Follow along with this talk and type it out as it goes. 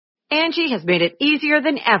Angie has made it easier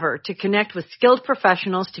than ever to connect with skilled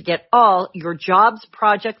professionals to get all your jobs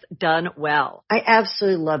projects done well. I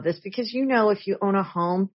absolutely love this because, if you own a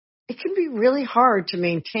home, it can be really hard to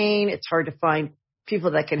maintain. It's hard to find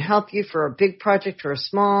people that can help you for a big project or a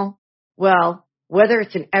small. Well, whether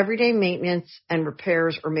it's in everyday maintenance and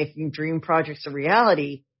repairs or making dream projects a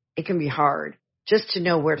reality, it can be hard just to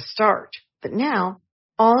know where to start. But now,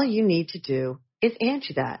 all you need to do is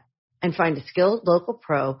Angie that and find a skilled local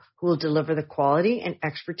pro who will deliver the quality and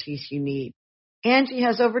expertise you need. Angie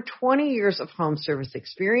has over 20 years of home service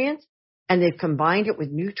experience, and they've combined it with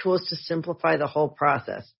new tools to simplify the whole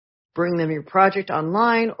process. Bring them your project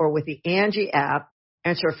online or with the Angie app,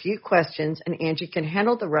 answer a few questions, and Angie can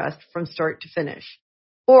handle the rest from start to finish.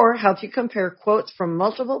 Or help you compare quotes from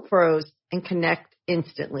multiple pros and connect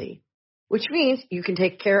instantly, which means you can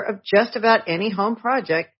take care of just about any home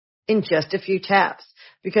project in just a few taps.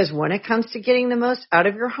 Because when it comes to getting the most out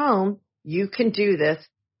of your home, you can do this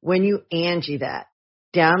when you Angie that.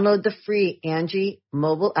 Download the free Angie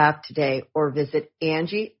mobile app today or visit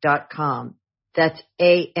Angie.com. That's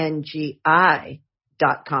ANGI.com.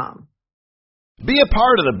 Be a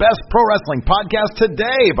part of the best pro wrestling podcast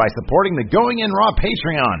today by supporting the Going In Raw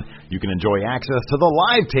Patreon. You can enjoy access to the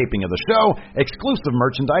live taping of the show, exclusive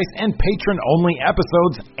merchandise, and patron-only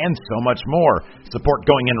episodes, and so much more. Support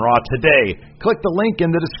Going In Raw today. Click the link in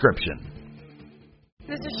the description.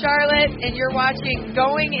 This is Charlotte, and you're watching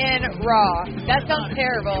Going In Raw. That sounds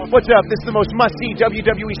terrible. What's up? This is the most must-see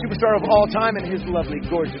WWE superstar of all time and his lovely,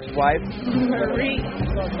 gorgeous wife, Marie.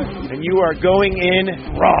 And you are Going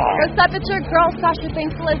In Raw. What's up? It's your girl, Sasha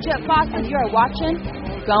Banks, legit boss, and you are watching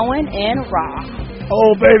Going In Raw.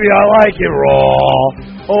 Oh, baby, I like it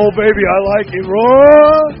raw. Oh, baby, I like it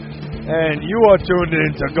raw. And you are tuned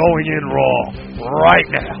in to Going In Raw right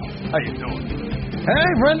now. How you doing? Hey,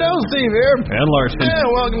 friendo, Steve here. And Larson. Yeah,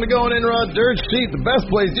 welcome to Going In Raw Dirt Sheet, the best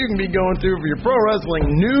place you can be going to for your pro wrestling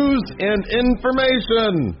news and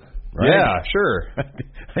information. Right? Yeah, sure.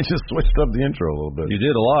 I just switched up the intro a little bit. You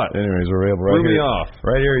did a lot. Anyways, we're available right Threw me here. off.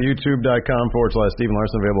 Right here at youtube.com/Stephen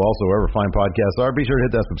Larson. Available also wherever fine podcasts are. Be sure to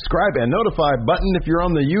hit that subscribe and notify button if you're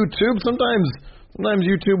on the YouTube. Sometimes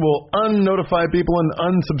YouTube will unnotify people and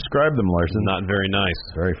unsubscribe them, Larson. Not very nice.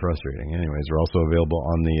 Very frustrating. Anyways, we're also available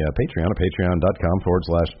on the Patreon at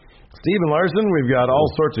patreon.com/Stephen Larson. We've got all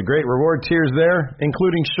sorts of great reward tiers there,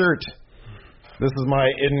 including shirt. This is my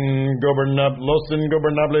Los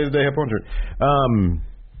Ingobernables de Japón shirt.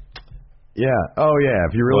 Yeah. Oh, yeah.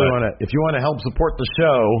 If you really want to help support the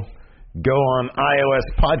show, go on iOS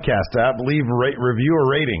podcast app, leave review or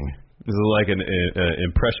rating. This is like an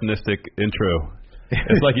impressionistic intro.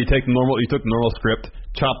 It's like you took the normal script,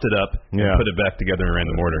 chopped it up, and put it back together in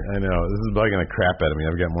random order. I know. This is bugging the crap out of me.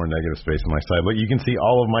 I've got more negative space on my side. But you can see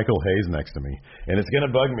all of Michael Hayes next to me. And it's going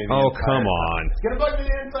to bug me. Come on. It's going to bug me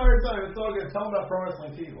the entire time. It's all good. Tell them about Pro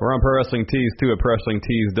Wrestling Tees. We're on Pro Wrestling Tees, too, at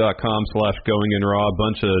ProWrestlingTees.com/GoingInRaw. A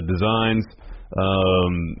bunch of designs,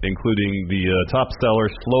 including the top seller,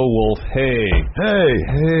 Slow Wolf. Hey.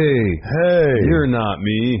 You're not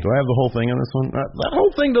me. Do I have the whole thing on this one? That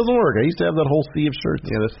whole thing doesn't work. I used to have that whole sea of shirts.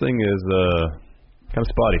 Yeah, this thing is kind of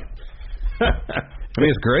spotty. I mean,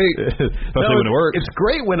 it's great, especially when it works. It's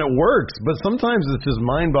great when it works, but sometimes it's just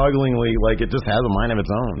mind-bogglingly, like it just has a mind of its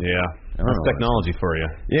own. Yeah. It's technology for you.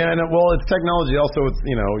 Yeah, well, it's technology. Also, it's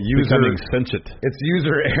user becoming sentient. It's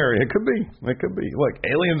user area. It could be. Look,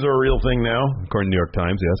 aliens are a real thing now, according to New York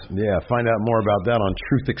Times. Yes. Yeah. Find out more about that on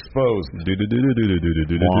Truth Exposed. That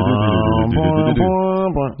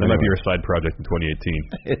might be your side project in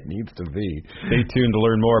 2018. It needs to be. Stay tuned to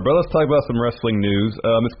learn more. But let's talk about some wrestling news.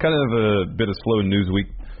 It's kind of a bit of slow news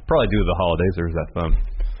week. Probably due to the holidays. There's that fun.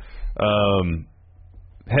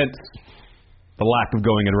 Hence the lack of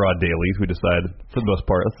Going In Raw dailies, we decided, for the most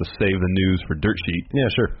part, let's just save the news for Dirt Sheet. Yeah,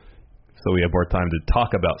 sure. So we have more time to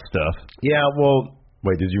talk about stuff. Yeah, well,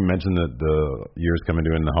 wait, did you mention that the year's coming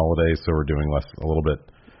to end the holidays, so we're doing a little bit?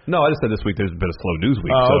 No, I just said this week there's a bit of slow news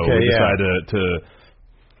week, so we decided to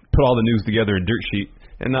put all the news together in Dirt Sheet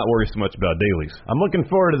and not worry so much about dailies. I'm looking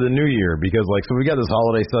forward to the new year because, so we got this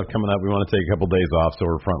holiday stuff coming up. We want to take a couple days off, so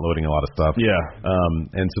we're front-loading a lot of stuff. Yeah.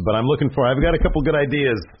 But I'm looking for. I've got a couple good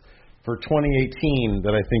ideas for 2018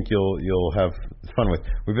 that I think you'll have fun with.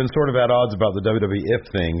 We've been sort of at odds about the WWF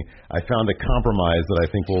thing. I found a compromise that I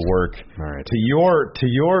think will work. All right. To your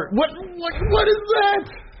what is that?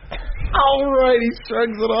 All right, he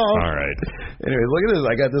shrugs it off. All right. Anyways, look at this.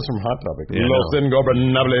 I got this from Hot Topic. Yeah, Los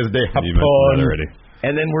Ingobernables de Japón.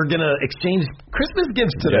 And then we're going to exchange Christmas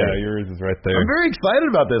gifts today. Yeah, yours is right there. I'm very excited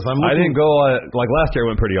about this. I didn't go, like last year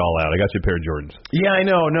I went pretty all out. I got you a pair of Jordans. Yeah, I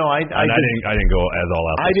know. No, I didn't go as all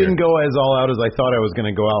out I didn't go as all out as I thought I was going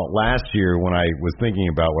to go out last year when I was thinking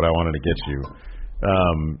about what I wanted to get you.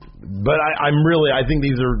 But I think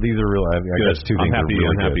these are real. I guess two things. I'm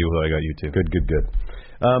happy with what I got you too. Good.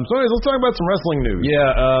 So anyways, let's talk about some wrestling news.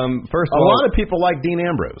 Yeah. First of all, a lot of people like Dean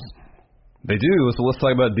Ambrose. They do. So let's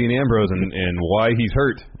talk about Dean Ambrose and why he's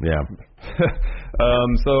hurt. Yeah.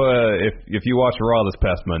 If you watched Raw this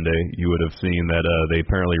past Monday, you would have seen that they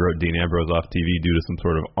apparently wrote Dean Ambrose off TV due to some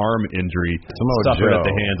sort of arm injury suffered at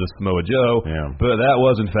the hands of Samoa Joe. Yeah. But that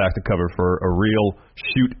was in fact a cover for a real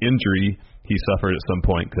shoot injury he suffered at some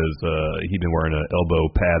point because he'd been wearing an elbow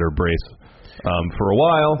pad or brace for a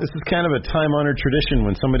while. This is kind of a time-honored tradition.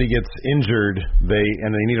 When somebody gets injured, they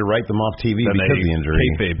need to write them off TV because of the injury.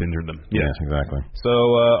 Kayfabe injured them. Yes, exactly. So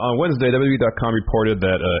on Wednesday, WWE.com reported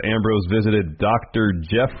that Ambrose visited Dr.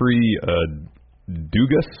 Jeffrey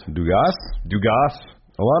Dugas.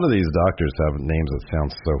 A lot of these doctors have names that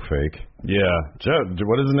sound so fake. Yeah.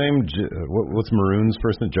 What is his name? What's Maroon's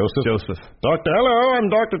person? Joseph. Hello, I'm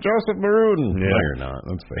Dr. Joseph Maroon. Yeah. No, you're not.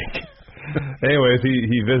 That's fake. Anyways,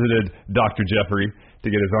 he visited Dr. Jeffrey to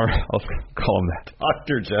get his arm. I'll call him that.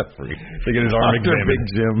 Dr. Jeffrey. To get his arm examined. Big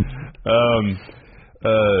Jim.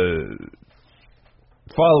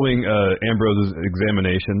 Following Ambrose's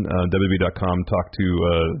examination, WWE.com talked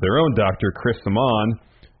to their own doctor, Chris Saman,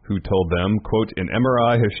 who told them, quote, an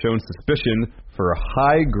MRI has shown suspicion for a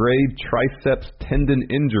high-grade triceps tendon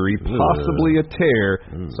injury, possibly a tear,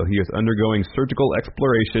 so he is undergoing surgical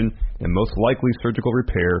exploration and most likely surgical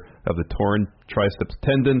repair of the torn triceps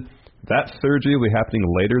tendon. That surgery will be happening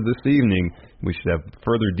later this evening. We should have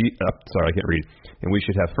further And we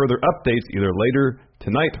should have further updates either later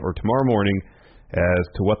tonight or tomorrow morning as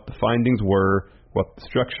to what the findings were, what the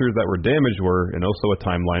structures that were damaged were, and also a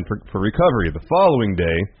timeline for recovery. The following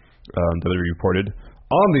day, WWE reported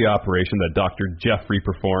on the operation that Dr. Jeffrey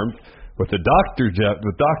performed, with Dr.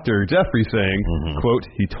 Jeffrey saying, quote,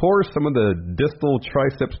 he tore some of the distal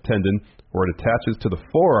triceps tendon where it attaches to the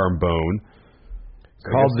forearm bone.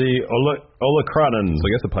 Called the olecranon. So I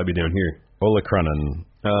guess it'll probably be down here. Olecranon.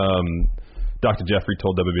 Dr. Jeffrey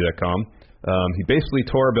told WWE.com. He basically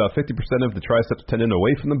tore about 50% of the triceps tendon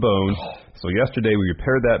away from the bone. So yesterday we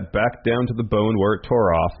repaired that back down to the bone where it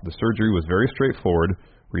tore off. The surgery was very straightforward.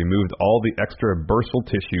 We removed all the extra bursal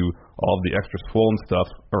tissue, all of the extra swollen stuff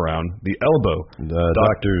around the elbow.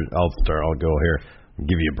 I'll go here.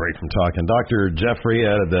 Give you a break from talking. Dr. Jeffrey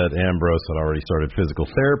added that Ambrose had already started physical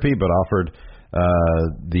therapy, but offered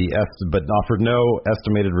no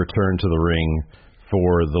estimated return to the ring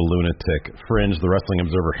for the lunatic fringe. The Wrestling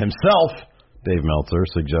Observer himself, Dave Meltzer,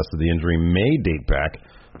 suggested the injury may date back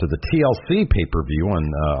to the TLC pay-per-view on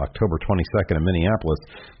October 22nd in Minneapolis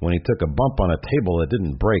when he took a bump on a table that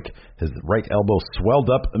didn't break. His right elbow swelled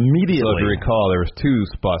up immediately. So if you recall, there was two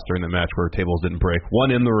spots during the match where tables didn't break.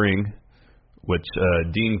 One in the ring, which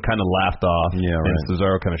Dean kind of laughed off, and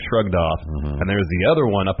Cesaro kind of shrugged off. And there's the other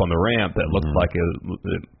one up on the ramp that looked like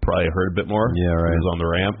it probably hurt a bit more. Yeah, right. It was on the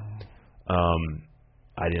ramp.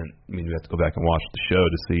 We have to go back and watch the show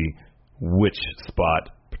to see which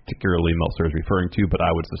spot particularly Meltzer is referring to, but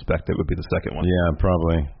I would suspect it would be the second one. Yeah,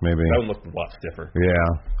 probably, maybe. That one looked a lot stiffer. Yeah.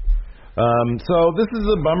 So this is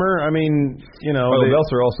a bummer. I mean,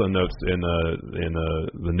 Meltzer also notes in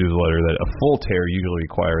the newsletter that a full tear usually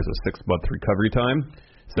requires a 6-month recovery time.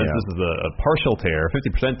 Since this is a partial tear,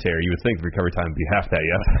 50% tear, you would think the recovery time would be half that,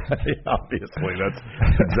 yes? Obviously, that's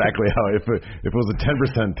exactly how. If it was a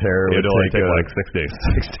 10% tear, it would only take like 6 days.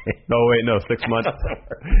 6 days. No, wait, no, 6 months.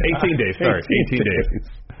 18 days. Sorry, 18 days.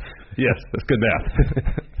 Yes, that's good math.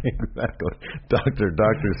 Exactly.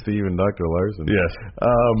 Dr. Steve and Dr. Larson. Yes.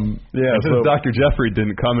 Since Dr. Jeffrey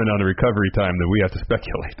didn't comment on the recovery time, then we have to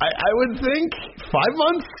speculate. I would think 5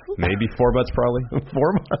 months? Maybe 4 months, probably. 4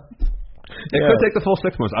 months. It could take the full 6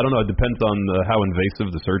 months. I don't know. It depends on how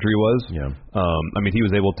invasive the surgery was. Yeah. He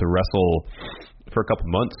was able to wrestle for a couple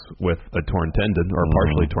months with a torn tendon or a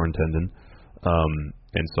partially torn tendon,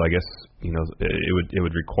 and so I guess it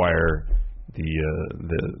would require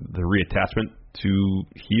the reattachment to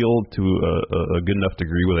heal to a good enough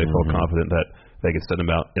degree where they felt confident that they could send him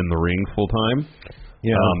out in the ring full time.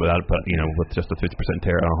 Yeah. With just a 50%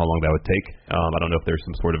 tear, I don't know how long that would take. I don't know if there's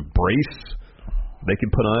some sort of brace they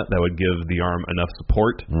could put on it that would give the arm enough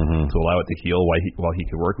support to allow it to heal while he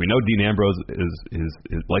could work. We know Dean Ambrose is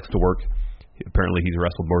likes to work. Apparently, he's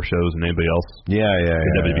wrestled more shows than anybody else. Yeah.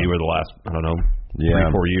 in WWE over the last, I don't know,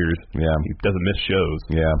 3-4 years. Yeah. He doesn't miss shows.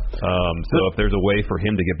 Yeah. So if there's a way for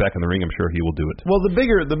him to get back in the ring, I'm sure he will do it. Well, the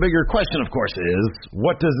bigger question, of course, is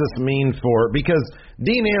what does this mean for, because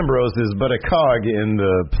Dean Ambrose is but a cog in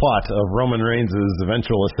the plot of Roman Reigns'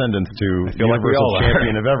 eventual ascendance to Universal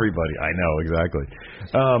Champion of everybody. I know, exactly.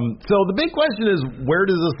 So the big question is, where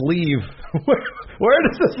does this leave? Where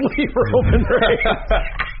does this leave Roman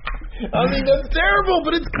Reigns? I mean, that's terrible,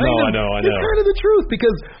 but it's kind of the truth.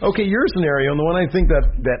 Because, okay, your scenario, and the one I think that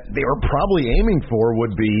they were probably aiming for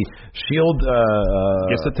would be Shield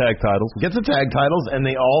gets the tag titles, and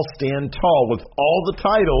they all stand tall with all the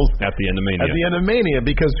titles at the end of Mania.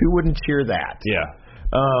 Because who wouldn't cheer that? Yeah.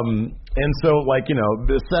 And so,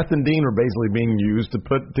 Seth and Dean were basically being used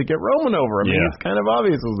to get Roman over. I mean, it's kind of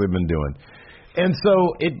obvious what they've been doing. And so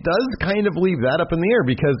it does kind of leave that up in the air,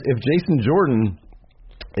 because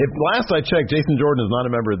if last I checked, Jason Jordan is not a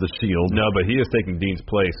member of the Shield. No, but he is taking Dean's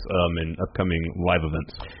place in upcoming live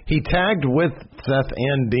events. He tagged with Seth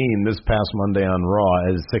and Dean this past Monday on Raw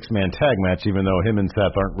as a 6-man tag match, even though him and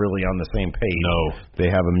Seth aren't really on the same page. No. They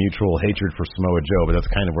have a mutual hatred for Samoa Joe, but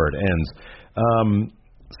that's kind of where it ends.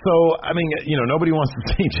 So, I mean, nobody wants to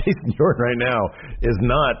see Jason Jordan right now. He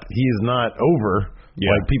is not over. Yeah.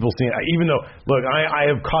 Like people see, even though, look, I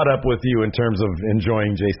have caught up with you in terms of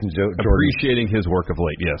enjoying Jason Jordan. Appreciating his work of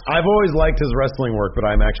late, yes. I've always liked his wrestling work, but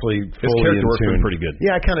I'm actually fully his character work's been pretty good.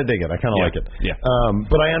 Yeah, I kind of dig it. I kind of like it. Yeah.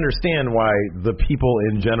 But I understand why the people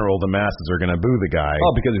in general, the masses, are going to boo the guy.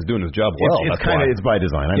 Oh, because he's doing his job well. It's by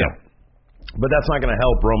design. I know. But that's not going to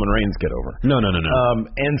help Roman Reigns get over. No.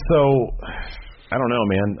 And so, I don't know,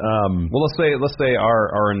 man. Well, let's say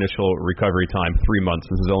our initial recovery time, 3 months.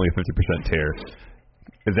 This is only a 50% tear.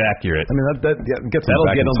 Is accurate. I mean, that gets them That'll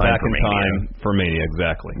back get them back in Mania. time for Mania,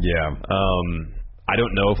 exactly. Yeah. I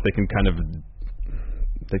don't know if they can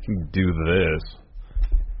do this.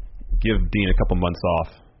 Give Dean a couple months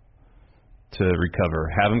off to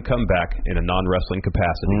recover. Have him come back in a non-wrestling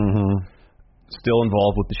capacity. Mm-hmm. Still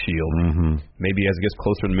involved with the Shield. Mm-hmm. Maybe as it gets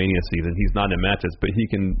closer to Mania season, he's not in matches, but he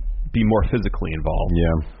can be more physically involved.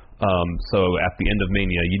 Yeah. So at the end of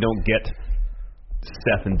Mania, you don't get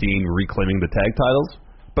Seth and Dean reclaiming the tag titles,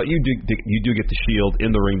 but you do get the Shield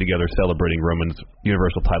in the ring together celebrating Roman's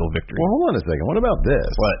Universal title victory. Well, hold on a second. What about this?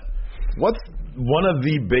 What? What's one of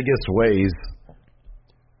the biggest ways?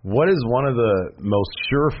 What is one of the most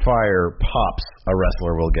surefire pops a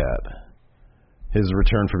wrestler will get? His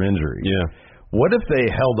return from injury. Yeah. What if they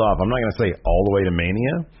held off? I'm not going to say all the way to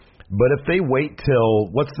Mania, but if they wait till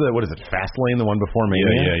what is it? Fastlane, the one before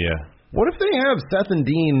Mania. Yeah. What if they have Seth and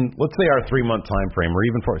Dean, let's say our 3-month time frame, or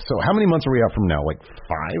even 4? So how many months are we out from now? Like 5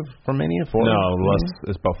 from Mania? 4? No,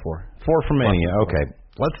 less. It's about 4. 4 from Mania. Okay.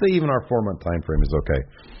 Let's say even our 4-month time frame is okay.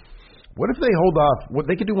 What if they hold off?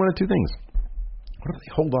 They could do one of two things. What if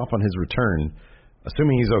they hold off on his return,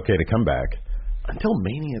 assuming he's okay to come back, until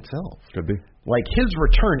Mania itself? Could be. Like his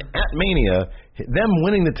return at Mania, them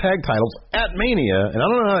winning the tag titles at Mania, and I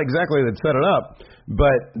don't know how exactly they'd set it up,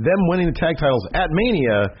 but them winning the tag titles at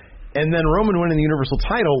Mania, and then Roman winning the Universal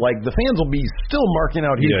title, like the fans will be still marking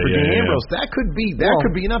out huge for Dean Ambrose. That could be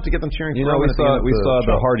enough to get them cheering. We saw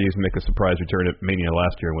the Hardys make a surprise return at Mania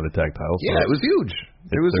last year and win the tag titles. Yeah, so it was huge.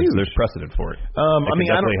 There's precedent for it.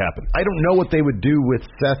 I don't know what they would do with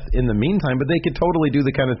Seth in the meantime, but they could totally do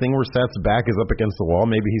the kind of thing where Seth's back is up against the wall.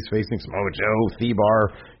 Maybe he's facing Samoa Joe,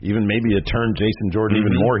 Thebar, even maybe a turn Jason Jordan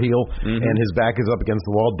even more heel, and his back is up against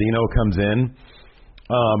the wall. Dino comes in.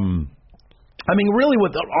 I mean, really,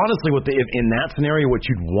 in that scenario, what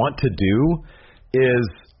you'd want to do is,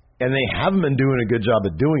 and they haven't been doing a good job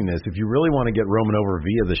at doing this, if you really want to get Roman over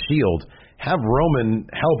via the Shield, have Roman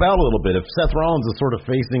help out a little bit. If Seth Rollins is sort of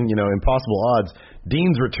facing, impossible odds,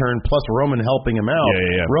 Dean's return plus Roman helping him out,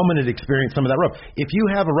 Roman had experienced some of that rough. If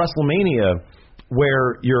you have a WrestleMania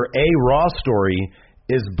where your Raw story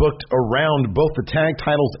is booked around both the tag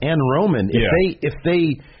titles and Roman, if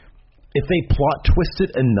they twist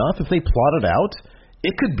it enough, if they plot it out,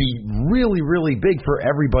 it could be really, really big for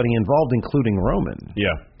everybody involved, including Roman.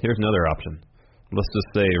 Yeah. Here's another option. Let's just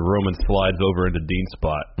say Roman slides over into Dean's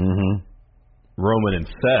spot. Mm-hmm. Roman and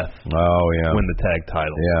Seth win the tag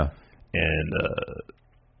title. Yeah. And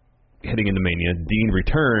heading into Mania, Dean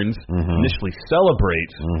returns, initially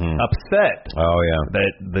celebrates, upset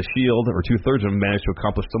that the Shield, or 2/3 of them, managed to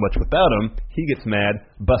accomplish so much without him. He gets mad,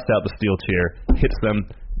 busts out the steel chair, hits them,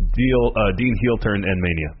 Dean heel turn and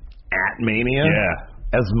Mania. At Mania? Yeah.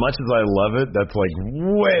 As much as I love it, that's like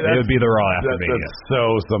it would be the Raw after Mania. That's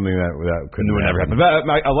so something that couldn't never happen.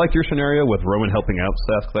 I like your scenario with Roman helping out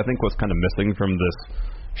Seth, because I think what's kind of missing from this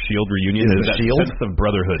Shield reunion Is is the that Shield? sense of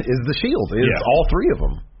brotherhood. Is the Shield. It's all three of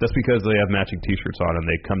them. That's because they have matching T-shirts on and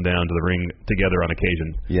they come down to the ring together on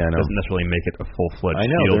occasion. Yeah, I know. Doesn't necessarily make it a full-fledged I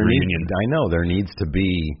know. Shield reunion. I know. There needs to be,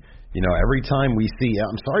 every time we see,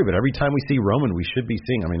 I'm sorry, but every time we see Roman, we should be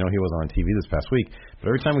seeing, I know he was on TV this past week, but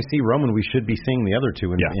every time we see Roman, we should be seeing the other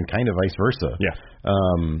two and kind of vice versa. Yeah.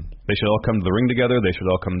 They should all come to the ring together. They should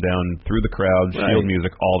all come down through the crowd, Shield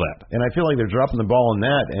music, all that. And I feel like they're dropping the ball on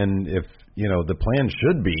that. And if, the plan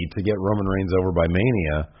should be to get Roman Reigns over by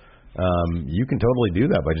Mania, you can totally do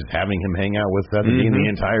that by just having him hang out with Seth and Dean the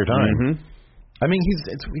entire time. Mm-hmm. I mean,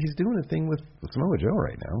 he's doing a thing with Samoa Joe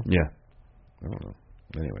right now. Yeah. I don't know.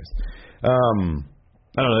 Anyways,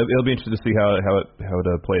 I don't know. It'll be interesting to see how it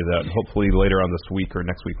plays out. And hopefully later on this week or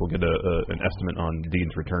next week we'll get an estimate on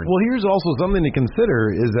Dean's return. Well, here's also something to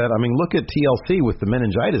consider is that look at TLC with the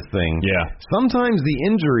meningitis thing. Yeah. Sometimes the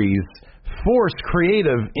injuries force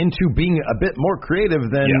creative into being a bit more creative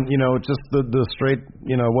than just the straight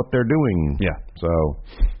what they're doing. Yeah. So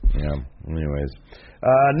Anyways,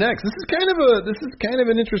 next this is kind of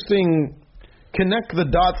an interesting connect the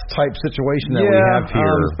dots type situation that we have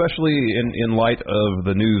here, especially in light of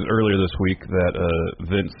the news earlier this week that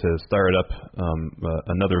Vince has started up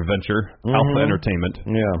another venture, Alpha Entertainment.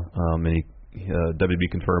 Yeah, and WB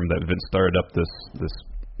confirmed that Vince started up this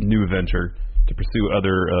new venture to pursue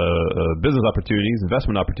other business opportunities,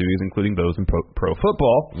 investment opportunities, including those in pro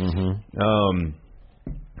football.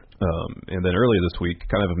 And then earlier this week,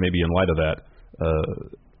 kind of maybe in light of that,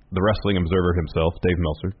 the Wrestling Observer himself, Dave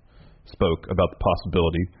Meltzer, spoke about the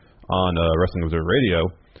possibility on Wrestling Observer Radio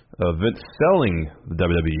of Vince selling the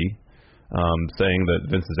WWE, saying that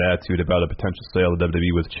Vince's attitude about a potential sale of the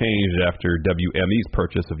WWE was changed after WME's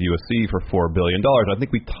purchase of UFC for $4 billion. I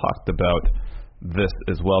think we talked about this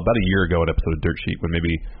as well about a year ago, an episode of Dirt Sheet, when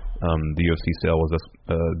maybe the UFC sale was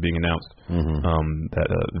being announced, that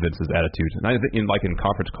Vince's attitude. And I think in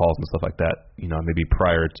conference calls and stuff like that, maybe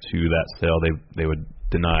prior to that sale, they would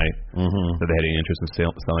deny that they had any interest in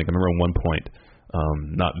selling. I remember at one point,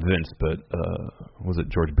 not Vince, but was it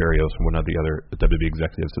George Barrios from one of the other WWE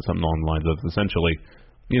executives said something along the lines of essentially,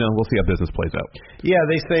 we'll see how business plays out. Yeah,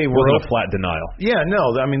 they say we're in a flat denial. Yeah,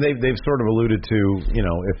 no, they've sort of alluded to,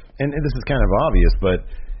 if, and this is kind of obvious, but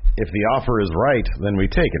if the offer is right, then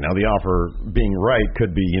we take it. Now, the offer being right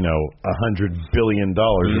could be, $100 billion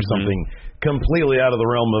or something completely out of the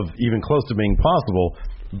realm of even close to being possible.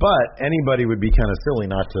 But anybody would be kind of silly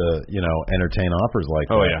not to, entertain offers like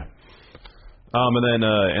that. Oh, yeah. And then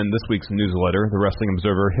in this week's newsletter, the Wrestling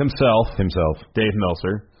Observer himself, Dave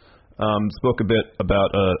Meltzer, spoke a bit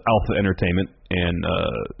about Alpha Entertainment and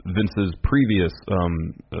Vince's previous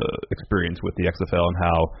experience with the XFL and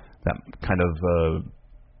how that kind of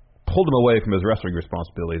pulled him away from his wrestling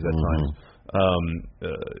responsibilities at times,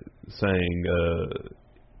 saying,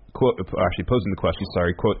 quote, actually posing the question,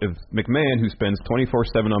 quote, if McMahon, who spends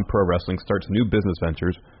 24/7 on pro wrestling, starts new business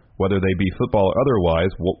ventures, whether they be football or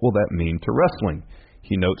otherwise, what will that mean to wrestling?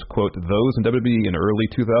 He notes, quote, those in WWE in early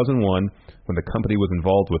 2001, when the company was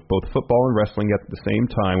involved with both football and wrestling at the same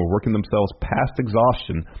time, were working themselves past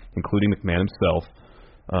exhaustion, including McMahon himself.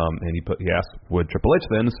 And he asked, would Triple H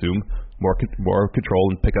then assume more control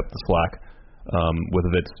and pick up the slack with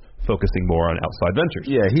Vince focusing more on outside ventures?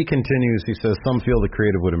 Yeah, he continues. He says, some feel the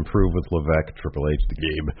creative would improve with Levesque, Triple H, the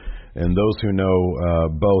Gabe. And those who know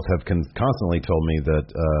both have constantly told me that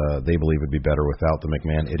they believe it would be better without the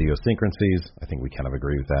McMahon idiosyncrasies. I think we kind of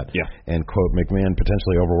agree with that. Yeah. And, quote, McMahon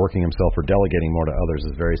potentially overworking himself or delegating more to others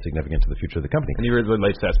is very significant to the future of the company. And he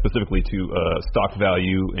relates that specifically to stock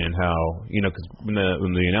value and how, because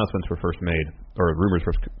when the announcements were first made, or rumors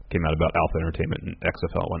first came out about Alpha Entertainment and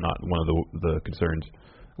XFL and whatnot, one of the concerns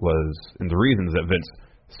was, and the reasons that Vince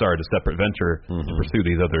started a separate venture to pursue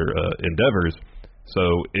these other endeavors. So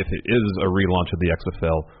if it is a relaunch of the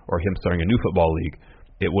XFL or him starting a new football league,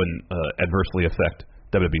 it wouldn't adversely affect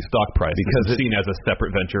WWE stock price because it's seen as a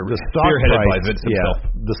separate venture spearheaded by Vince himself.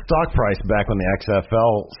 Yeah, the stock price back when the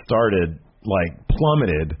XFL started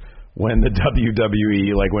plummeted when the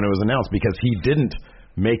WWE when it was announced because he didn't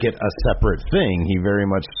make it a separate thing. He very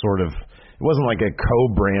much sort of. It wasn't like a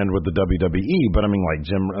co-brand with the WWE, but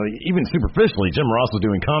Jim, even superficially, Jim Ross was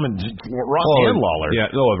doing comment, Ross and Lawler. Yeah,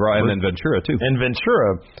 and then Ventura too.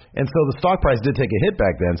 And so the stock price did take a hit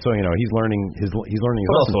back then. So he's learning his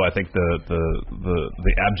But also, I think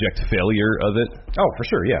the abject failure of it. Oh, for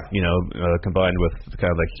sure, yeah. Combined with kind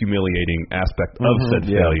of the humiliating aspect of said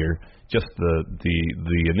failure, just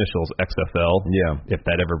the initials XFL. Yeah. If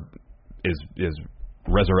that ever is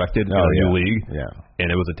resurrected in a new league, and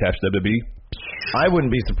it was attached to WWE, I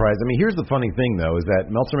wouldn't be surprised. Here's the funny thing, though, is that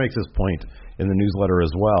Meltzer makes this point in the newsletter as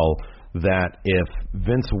well that if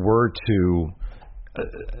Vince were to,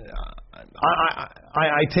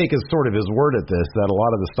 I take as sort of his word at this, that a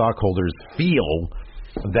lot of the stockholders feel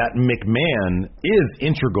that McMahon is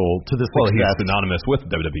integral to the success he's synonymous with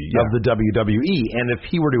WWE. Of the WWE. And if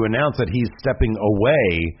he were to announce that he's stepping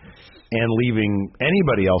away and leaving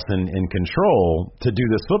anybody else in control to do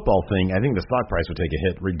this football thing, I think the stock price would take a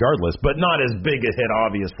hit regardless, but not as big a hit,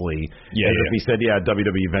 obviously, as if he said,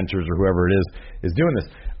 WWE Ventures or whoever it is doing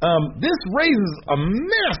this. This raises a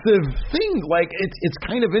massive thing. Like, it's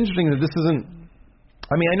kind of interesting that this isn't,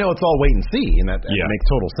 I mean, I know it's all wait and see, and that makes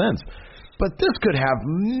total sense. But this could have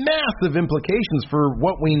massive implications for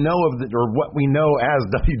what we know or what we know as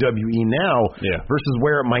WWE now versus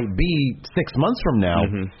where it might be 6 months from now.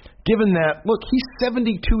 Given that, look, he's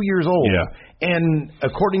 72 years old, and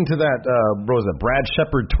according to that, Brad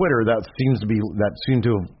Shepard Twitter, that seemed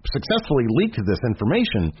to have successfully leaked this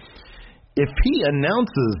information. If he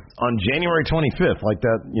announces on January 25th, like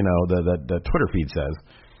that, the Twitter feed says,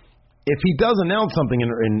 if he does announce something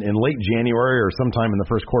in late January or sometime in the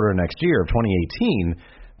first quarter of next year of 2018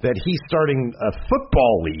 that he's starting a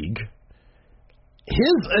football league,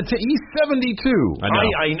 he's 72.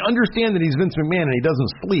 I understand that he's Vince McMahon and he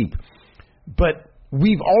doesn't sleep, but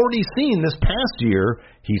we've already seen this past year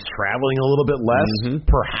he's traveling a little bit less,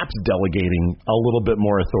 perhaps delegating a little bit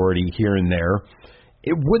more authority here and there.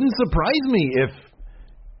 It wouldn't surprise me if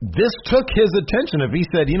this took his attention, if he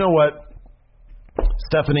said, you know what,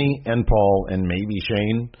 Stephanie and Paul and maybe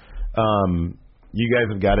Shane, you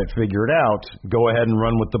guys have got it figured out. Go ahead and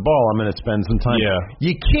run with the ball. I'm going to spend some time.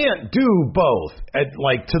 You can't do both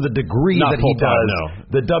to the degree that he does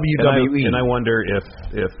the WWE. And I wonder if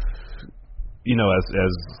as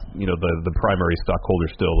the primary stockholder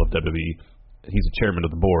still of WWE, he's a chairman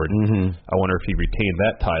of the board. I wonder if he retained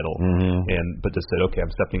that title but just said, okay,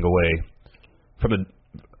 I'm stepping away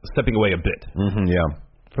a bit.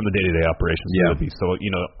 From the day-to-day operations of WWE. So,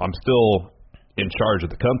 I'm still in charge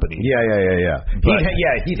of the company. But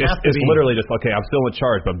he'd have to be literally just, okay, I'm still in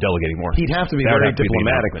charge, but I'm delegating more. He'd have to be very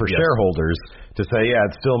diplomatic for shareholders to say,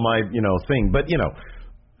 it's still my, thing. But,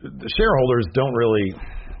 the shareholders don't really,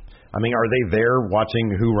 I mean, are they there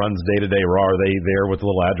watching who runs day-to-day Raw? Are they there with a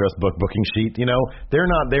little address book booking sheet? They're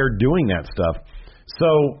not there doing that stuff.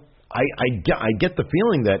 So I get the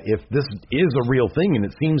feeling that if this is a real thing, and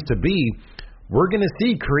it seems to be, we're going to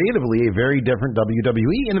see creatively a very different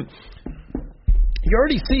WWE. And you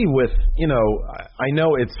already see with, I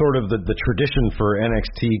know it's sort of the tradition for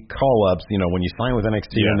NXT call-ups, when you sign with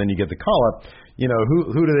NXT and then you get the call-up,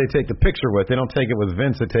 who do they take the picture with? They don't take it with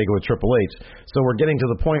Vince, they take it with Triple H. So we're getting to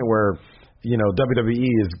the point where, WWE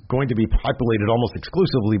is going to be populated almost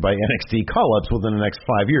exclusively by NXT call-ups within the next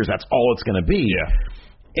 5 years. That's all it's going to be.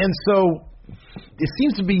 And so it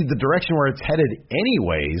seems to be the direction where it's headed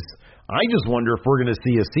anyways. I just wonder if we're going to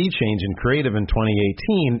see a sea change in creative in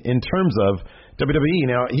 2018 in terms of WWE.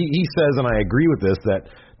 Now, he says, and I agree with this,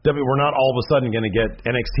 that we're not all of a sudden going to get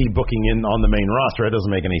NXT booking in on the main roster. It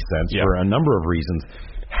doesn't make any sense for a number of reasons.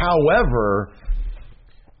 However,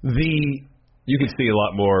 you can see a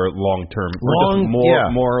lot more long-term,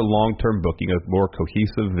 more long-term booking, a more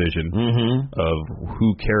cohesive vision of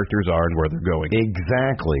who characters are and where they're going.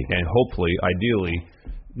 Exactly. And hopefully, ideally,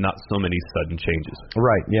 not so many sudden changes.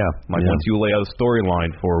 Right, Once you lay out a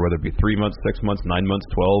storyline for whether it be 3 months, 6 months, 9 months,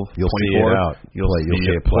 12, you'll 24, see it out. You'll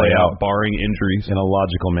see it play out, barring injuries. In a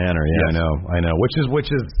logical manner, I know. Which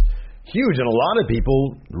is huge, and a lot of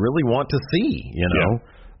people really want to see,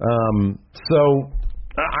 So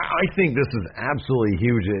I think this is absolutely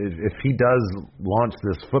huge. If he does launch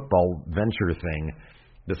this football venture thing,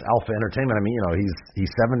 this Alpha Entertainment, I mean,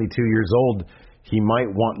 he's 72 years old. He might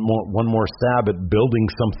want one more stab at building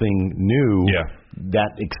something new,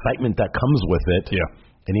 that excitement that comes with it.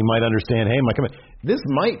 And he might understand, hey, this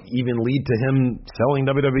might even lead to him selling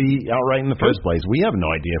WWE outright in the first place. We have no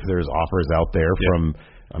idea if there's offers out there from,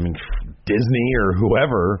 Disney or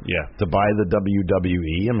whoever to buy the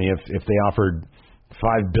WWE. I mean, if they offered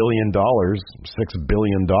 $5 billion, $6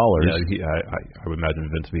 billion. I would imagine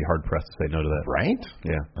Vince would be hard-pressed to say no to that. Right?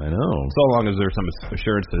 Yeah. I know. So long as there's some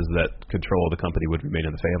assurances that control of the company would remain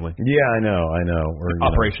in the family. Yeah, I know. Or,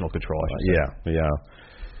 operational control, I should say. Yeah.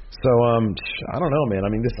 So, I don't know, man. I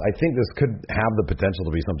mean, I think this could have the potential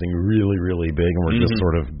to be something really, really big, and we're just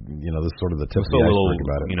sort of, this is sort of the tip of the iceberg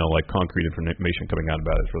about it. Like concrete information coming out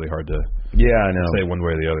about it. It's really hard to I know. say one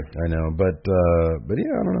way or the other. I know. But yeah,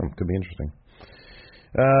 I don't know. Could be interesting.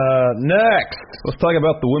 Next, let's talk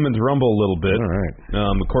about the Women's Rumble a little bit. All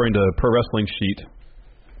right. According to Pro Wrestling Sheet,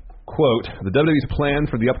 quote, the WWE's plan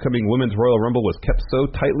for the upcoming Women's Royal Rumble was kept so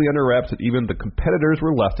tightly under wraps that even the competitors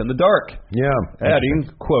were left in the dark. Yeah.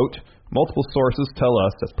 Adding, quote, Multiple sources tell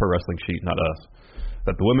us, that's Pro Wrestling Sheet, not us,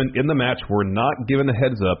 that the women in the match were not given a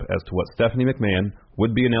heads up as to what Stephanie McMahon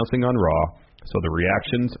would be announcing on Raw, so the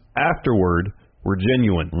reactions afterward were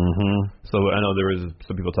genuine. Mm-hmm. So I know there was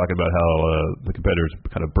some people talking about how the competitors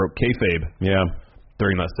kind of broke kayfabe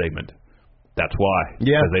during that segment. That's why.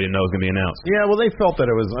 Yeah. Because they didn't know it was going to be announced. Yeah, well, they felt that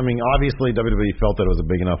it was, obviously WWE felt that it was a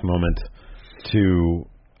big enough moment to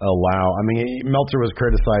allow, Meltzer was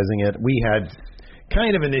criticizing it. We had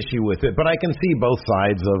kind of an issue with it, but I can see both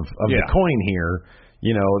sides of the coin here.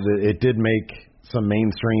 You know, it did make some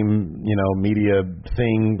mainstream, media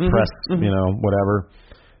thing, press, whatever.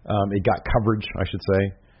 It got coverage, I should say.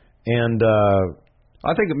 And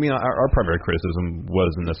I think, our primary criticism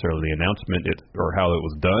wasn't necessarily the announcement or how it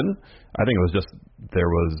was done. I think it was just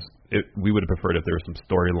we would have preferred if there was some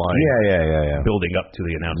storyline building up to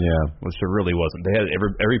the announcement, which there really wasn't. They had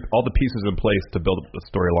all the pieces in place to build a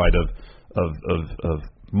storyline of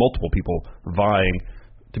multiple people vying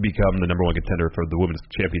to become the number one contender for the women's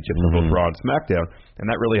championship for both Raw and SmackDown, and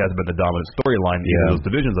that really has been the dominant storyline in those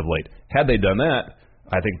divisions of late. Had they done that,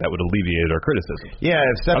 I think that would alleviate our criticism. Yeah,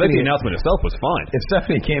 I think the announcement itself was fine. If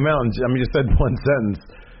Stephanie came out and just said one sentence,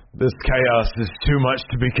 "This chaos is too much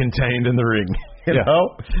to be contained in the ring," you know,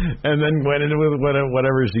 and then went into with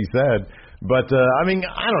whatever she said. But I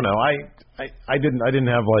don't know. I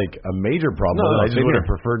didn't have like a major problem with it. I just would have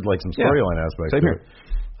preferred like some storyline aspects. Same here.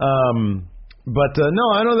 But no,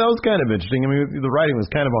 I know that was kind of interesting. The writing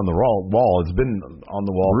was kind of on the wall. It's been on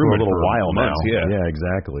the wall for a little while now. Yeah,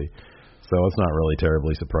 exactly. So it's not really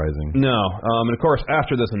terribly surprising. No, and of course,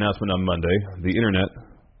 after this announcement on Monday, the internet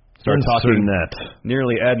started talking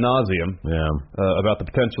nearly ad nauseum about the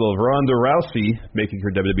potential of Ronda Rousey making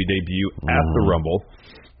her WWE debut at the Rumble.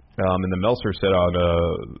 And the Meltzer said on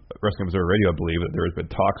Wrestling Observer Radio, I believe, that there has been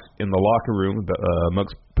talks in the locker room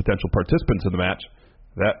amongst potential participants in the match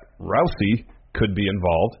that Rousey could be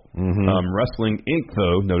involved. Wrestling Inc.,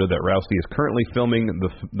 though, noted that Rousey is currently filming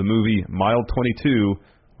the movie Mile 22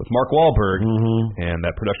 with Mark Wahlberg, and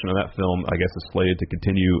that production of that film, I guess, is slated to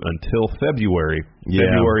continue until February.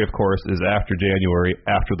 February, of course, is after January,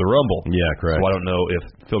 after the Rumble. Yeah, correct. So I don't know if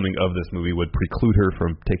filming of this movie would preclude her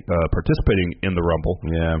from participating in the Rumble.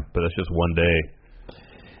 Yeah. But that's just one day.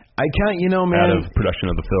 I can't, man. Out of production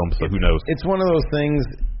of the film, so who knows? It's one of those things.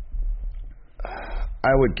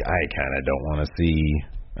 I kind of don't want to see.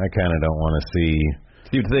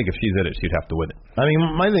 You'd think if she's in it, she'd have to win it.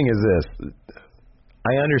 My thing is this.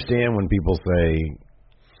 I understand when people say,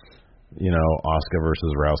 Asuka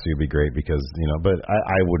versus Rousey would be great because, but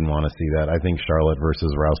I wouldn't want to see that. I think Charlotte versus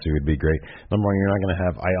Rousey would be great. Number one, you're not going to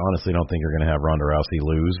have, I honestly don't think you're going to have Ronda Rousey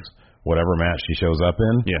lose whatever match she shows up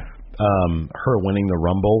in. Yeah. Her winning the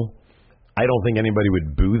Rumble, I don't think anybody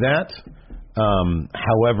would boo that.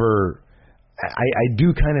 However, I do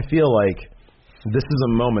kind of feel like this is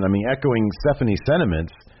a moment, echoing Stephanie's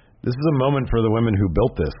sentiments, this is a moment for the women who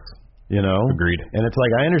built this. Agreed. And it's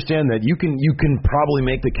like, I understand that you can probably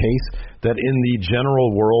make the case that in the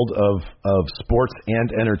general world of sports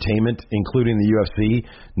and entertainment, including the UFC,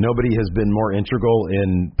 nobody has been more integral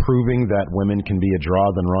in proving that women can be a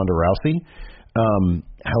draw than Ronda Rousey.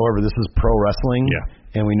 However, this is pro wrestling,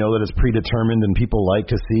 and we know that it's predetermined, and people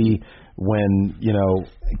like to see when,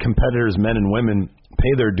 competitors, men and women,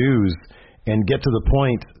 pay their dues and get to the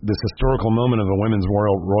point, this historical moment of a women's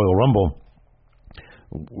Royal Rumble.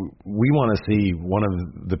 We want to see one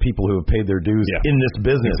of the people who have paid their dues in this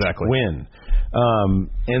business win,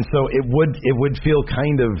 and so it would feel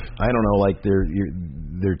kind of, I don't know, like they're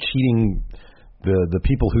cheating the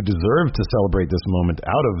people who deserve to celebrate this moment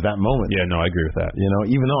out of that moment. Yeah, no, I agree with that.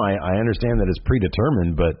 Even though I understand that it's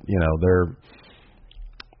predetermined, but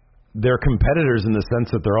they're competitors in the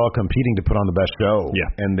sense that they're all competing to put on the best show,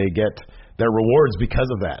 and they get their rewards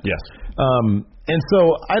because of that. Yes. And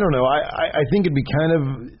so, I don't know, I think it'd be kind of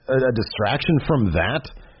a distraction from that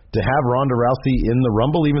to have Ronda Rousey in the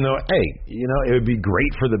Rumble, even though, hey, it would be great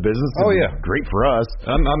for the business. Great for us.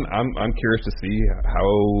 I'm curious to see how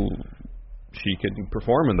she can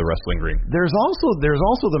perform in the wrestling ring. There's also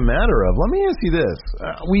the matter of, let me ask you this.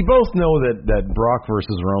 We both know that Brock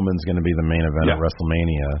versus Roman's going to be the main event at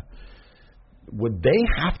WrestleMania. Would they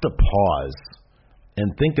have to pause and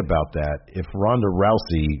think about that if Ronda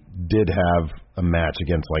Rousey did have a match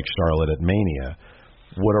against like Charlotte at Mania?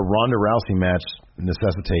 Would a Ronda Rousey match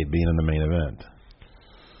necessitate being in the main event?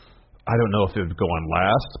 I don't know if it would go on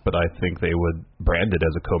last, but I think they would brand it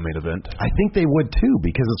as a co-main event. I think they would too,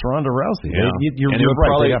 because it's Ronda Rousey. Yeah. You're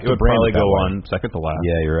right. It would probably go on second to last.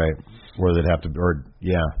 Yeah, you're right. Where they'd have to,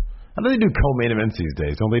 how do they do co-main events these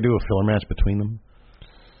days? Don't they do a filler match between them?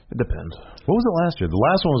 It depends. What was it last year? The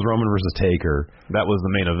last one was Roman versus Taker. That was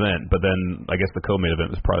the main event, but then I guess the co-main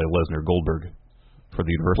event was probably Lesnar-Goldberg for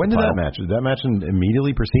the Universal When did title. that match? Did that match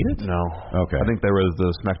immediately precede it? No. Okay. I think there was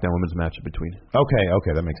the SmackDown Women's match in between.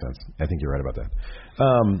 Okay, that makes sense. I think you're right about that.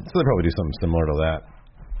 So they probably do something similar to that.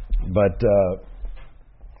 But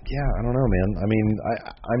yeah, I don't know, man. I mean,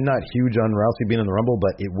 I'm not huge on Rousey being in the Rumble,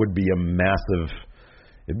 but it would be a massive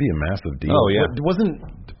deal. Oh yeah. Wasn't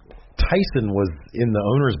Tyson was in the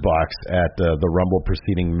owner's box at the Rumble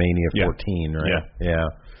preceding Mania 14, right? Yeah.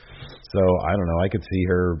 So I don't know. I could see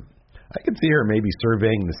her maybe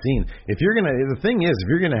surveying the scene. The thing is, if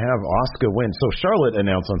you're gonna have Asuka win, so Charlotte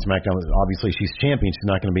announced on SmackDown that obviously she's champion, she's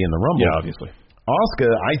not gonna be in the Rumble. Yeah, obviously. Asuka,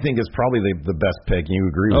 I think, is probably the best pick. You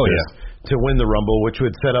agree with this? To win the Rumble, which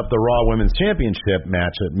would set up the Raw Women's Championship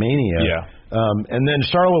match at Mania. Yeah. And then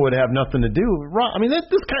Charlotte would have nothing to do. I mean,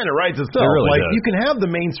 this kind of writes itself. It really does. You can have the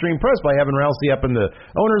mainstream press by having Rousey up in the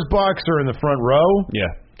owner's box or in the front row. Yeah.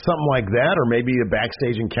 Something like that, or maybe a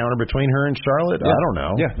backstage encounter between her and Charlotte. Yeah. I don't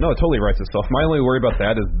know. Yeah, no, it totally writes itself. My only worry about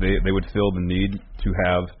that is they would feel the need to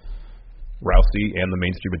have Rousey and the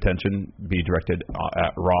mainstream attention be directed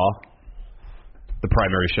at Raw, the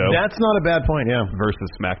primary show. That's not a bad point, yeah. Versus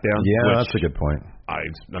SmackDown. Yeah, that's a good point.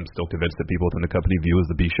 I'm still convinced that people within the company view as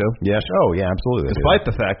the B show. Yes. Oh, yeah, absolutely. Despite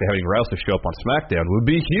the fact that having Rousey show up on SmackDown would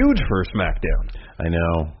be huge for SmackDown. I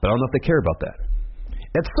know. But I don't know if they care about that.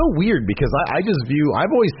 It's so weird because I just view,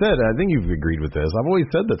 I've always said, I think you've agreed with this, I've always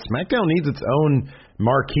said that SmackDown needs its own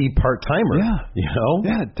marquee part-timer. Yeah. You know?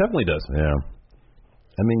 Yeah, it definitely does. Yeah.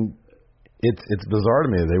 I mean, it's bizarre to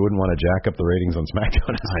me that they wouldn't want to jack up the ratings on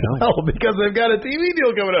SmackDown as well because they've got a TV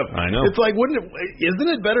deal coming up. I know. It's like, isn't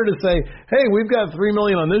it better to say, hey, we've got $3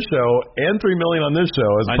 million on this show and $3 million on this show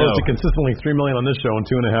as opposed to consistently $3 million on this show and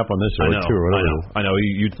 $2.5 on this show? I know.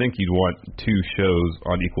 You'd think you'd want two shows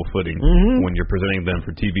on equal footing when you're presenting them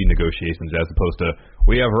for TV negotiations as opposed to,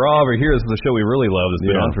 we have Raw over here. This is a show we really love that's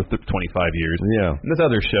been on for 25 years. Yeah. And this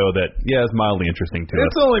other show that, is mildly interesting to us.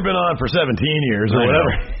 It's only been on for 17 years or whatever.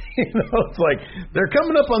 You know, it's like they're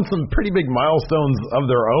coming up on some pretty big milestones of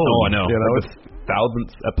their own. Oh, I know. You know, it's the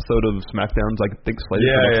 1000th episode of SmackDown's, I think, slated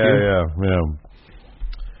for next year. Yeah.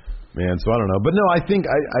 Man, so I don't know. But no, I think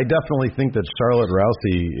I definitely think that Charlotte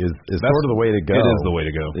Rousey is sort of the way to go. It is the way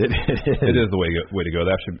to go. It is the way to go.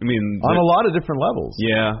 That should, on a lot of different levels.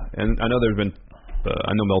 Yeah, and I know there's been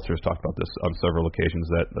I know Meltzer has talked about this on several occasions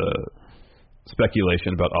that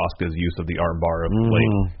speculation about Asuka's use of the armbar of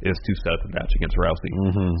late is to set up a match against Rousey.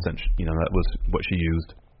 Since that was what she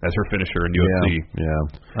used as her finisher in UFC. Yeah.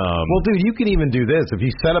 Well, dude, you can even do this if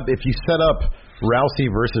you set up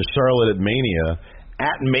Rousey versus Charlotte at Mania.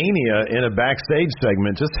 At Mania in a backstage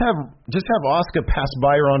segment, just have Asuka pass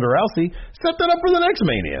by Ronda Rousey, set that up for the next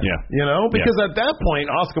Mania. Yeah. You know, because at that point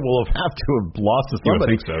Asuka will have to have lost to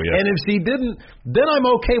somebody. You would think so, yeah. And if she didn't, then I'm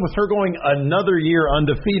okay with her going another year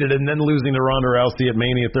undefeated and then losing to Ronda Rousey at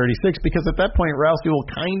Mania 36 because at that point Rousey will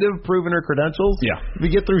kind of proven her credentials. Yeah. If you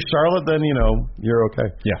get through Charlotte, then you're okay.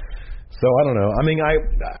 Yeah. So I don't know. I mean, I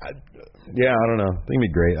don't know. I think it'd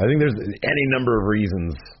be great. I think there's any number of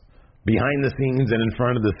reasons behind the scenes and in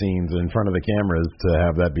front of the scenes and in front of the cameras to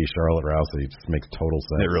have that be Charlotte Rousey. It just makes total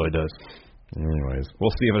sense. It really does. Anyways.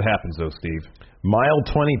 We'll see if it happens, though, Steve. Mile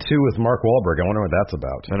 22 with Mark Wahlberg. I wonder what that's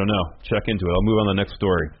about. I don't know. Check into it. I'll move on to the next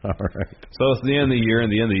story. All right. So it's the end of the year, and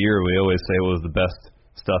the end of the year we always say what was the best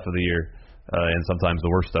stuff of the year and sometimes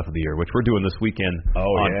the worst stuff of the year, which we're doing this weekend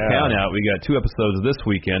on Count Out. We got 2 episodes this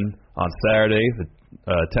weekend. On Saturday, the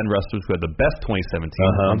 10 wrestlers who had the best 2017.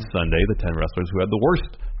 On Sunday, the 10 wrestlers who had the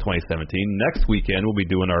worst 2017. Next weekend, we'll be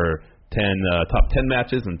doing our top 10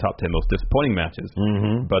 matches and top 10 most disappointing matches.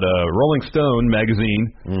 But Rolling Stone magazine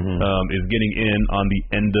is getting in on the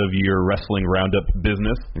end of year wrestling roundup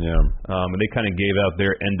business. Yeah. And they kind of gave out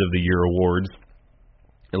their end of the year awards,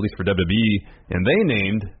 at least for WWE, and they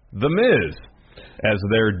named The Miz as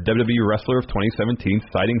their WWE wrestler of 2017,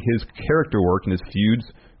 citing his character work and his feuds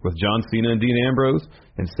with John Cena and Dean Ambrose,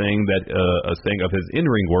 and saying of his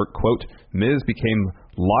in-ring work, quote, Miz became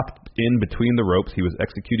locked in between the ropes. He was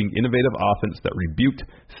executing innovative offense that rebuked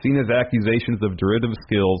Cena's accusations of derivative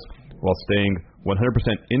skills while staying 100%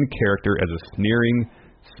 in character as a sneering,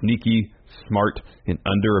 sneaky, smart, and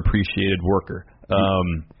underappreciated worker.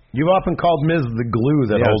 You've often called Miz the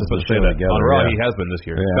glue that holds the show together. On Raw, he has been this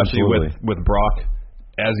year, especially with Brock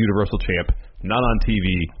as Universal Champ. Not on TV,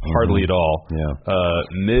 hardly at all. Yeah.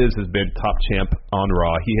 Miz has been top champ on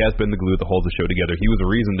Raw. He has been the glue that holds the show together. He was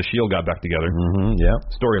the reason the Shield got back together.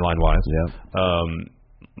 Storyline wise. Yeah.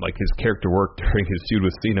 like his character work during his feud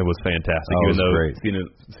with Cena was fantastic. Even though great. Cena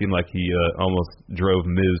seemed like he almost drove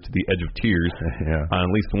Miz to the edge of tears on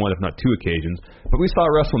at least one, if not two occasions. But we saw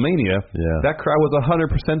at WrestleMania, that crowd was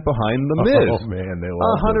 100% behind The Miz. Oh, man, they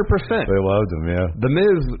loved 100%. They loved him, yeah. The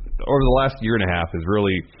Miz, over the last year and a half, has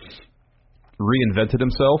really reinvented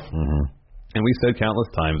himself. Mm-hmm. And we said countless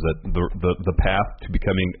times that the path to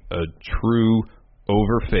becoming a true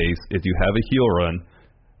overface is you have a heel run.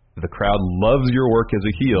 The crowd loves your work as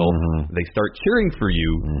a heel. Mm-hmm. They start cheering for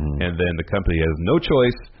you, and then the company has no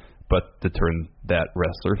choice but to turn that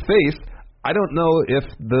wrestler face. I don't know if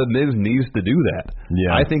the Miz needs to do that.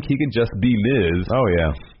 Yeah. I think he can just be Miz. Oh,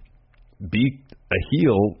 yeah. Be a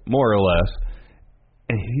heel, more or less,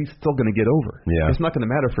 and he's still going to get over. Yeah. It's not going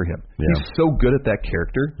to matter for him. Yeah. He's so good at that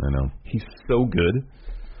character. I know. He's so good.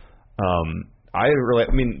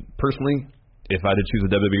 Personally, if I had to choose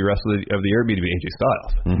a WWE Wrestler of the Year, it'd be AJ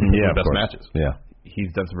Styles. Mm-hmm. Yeah, the best matches. Yeah. He's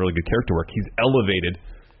done some really good character work. He's elevated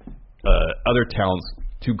other talents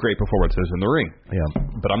to great performances in the ring. Yeah.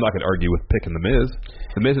 But I'm not going to argue with picking The Miz.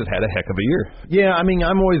 The Miz has had a heck of a year. Yeah, I mean,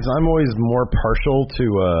 I'm always more partial to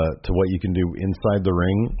what you can do inside the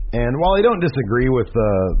ring. And while I don't disagree with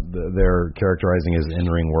their characterizing his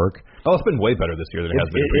in-ring work, it's been way better this year than it has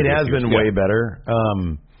been. It has been way better.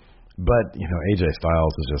 But AJ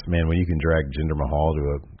Styles is just, man, when you can drag Jinder Mahal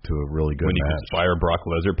to a really good match. When you can inspire Brock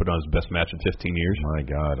Lesnar, put on his best match in 15 years. My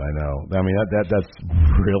God, I know. I mean, that's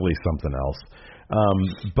really something else.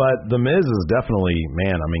 But The Miz is definitely,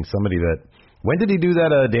 man, I mean, somebody that. When did he do that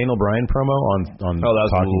Daniel Bryan promo on? Oh, that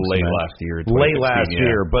was late last year. Late last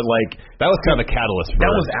year, but that was kind of the catalyst. That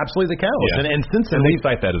was absolutely the catalyst, and since then we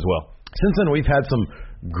cite that as well. Since then, we've had some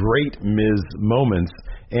great Miz moments,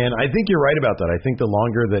 and I think you're right about that. I think the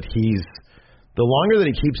longer that he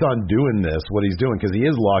keeps on doing this, what he's doing, because he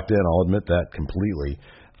is locked in. I'll admit that completely.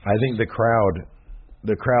 I think the crowd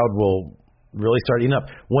will really start eating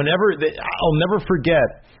up. I'll never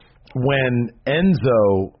forget when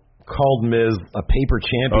Enzo called Miz a paper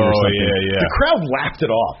champion or something. Yeah. The crowd laughed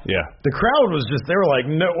it off. Yeah. The crowd was just, they were like,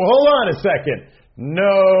 no, hold on a second.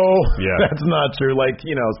 No, that's not true. Like,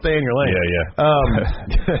 stay in your lane. Yeah.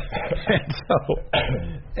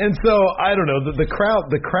 And so I don't know. The crowd.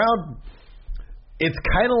 It's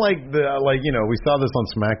kind of like we saw this on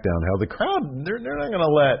SmackDown. How the crowd they're not going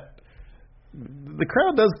to let. The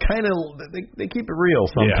crowd does kind of they keep it real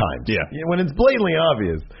sometimes. Yeah. When it's blatantly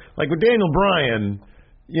obvious, like with Daniel Bryan.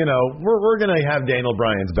 We're going to have Daniel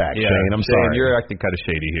Bryan's back, Shane. I'm sorry. You're acting kind of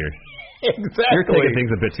shady here. Exactly. You're taking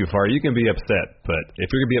things a bit too far. You can be upset, but if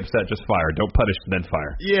you're going to be upset, just fire. Don't punish, then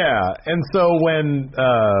fire. Yeah, and so when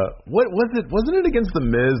what was it? Wasn't it against The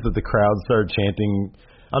Miz that the crowd started chanting?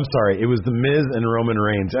 I'm sorry, it was The Miz and Roman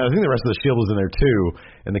Reigns. I think the rest of the Shield was in there too,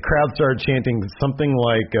 and the crowd started chanting something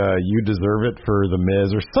like "You deserve it" for The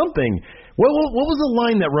Miz or something. What was the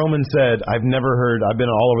line that Roman said? I've been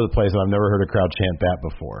all over the place, and I've never heard a crowd chant that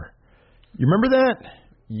before. You remember that?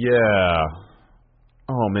 Yeah.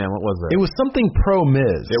 Oh, man, what was that? It was something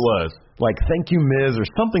pro-Miz. It was. Like, thank you, Miz, or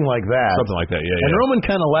something like that. Something like that, yeah. And Roman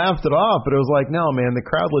kind of laughed it off, but it was like, no, man, the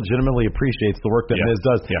crowd legitimately appreciates the work that Miz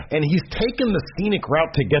does. Yeah. And he's taken the scenic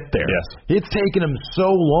route to get there. Yes. It's taken him so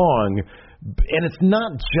long. And it's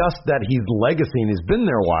not just that he's legacy and he's been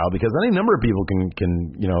there a while, because any number of people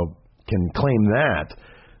can claim that.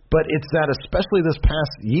 But it's that, especially this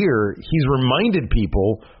past year, he's reminded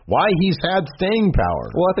people why he's had staying power.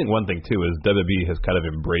 Well, I think one thing, too, is WWE has kind of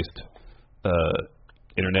embraced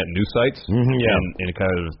internet news sites and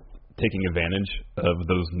kind of taking advantage of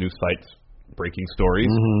those news sites breaking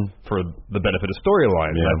stories for the benefit of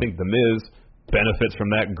storylines. Yeah. And I think The Miz benefits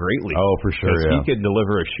from that greatly. Oh, for sure, because he could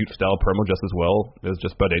deliver a shoot-style promo just as well as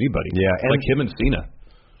just about anybody. Yeah, like him and Cena.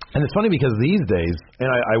 And it's funny because these days,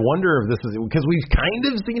 and I wonder if this is because we've kind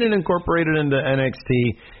of seen it incorporated into NXT,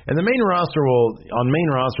 and the main roster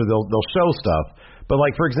they'll show stuff. But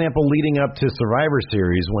like, for example, leading up to Survivor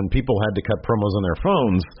Series, when people had to cut promos on their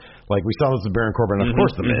phones, like we saw this with Baron Corbin, and of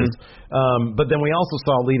course The Miz. But then we also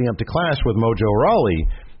saw leading up to Clash with Mojo Rawley.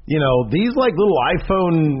 These like little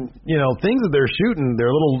iPhone, things that they're shooting,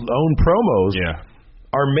 their little own promos. Yeah.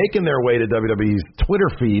 Are making their way to WWE's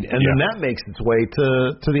Twitter feed, and then that makes its way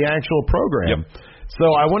to the actual program. Yep. So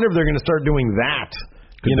I wonder if they're going to start doing that,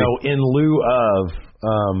 in lieu of,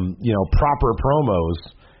 proper promos,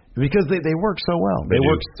 because they work so well. They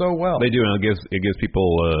work so well. They do, and it gives people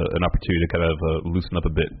an opportunity to kind of loosen up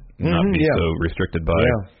a bit, not be so restricted by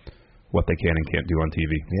what they can and can't do on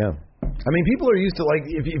TV. Yeah. I mean, people are used to, like,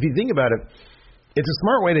 if you think about it, it's a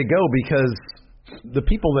smart way to go because the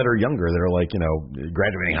people that are younger, that are like,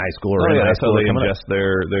 graduating high school or in high that's how school, they ingest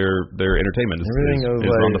their entertainment. Everything is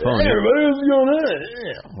like, on the phone. Hey, everybody's going on.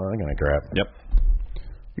 Yeah. Well, that kind of crap. Yep.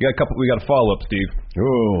 We got a follow up, Steve.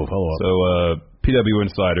 Oh, follow up. So PW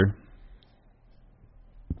Insider,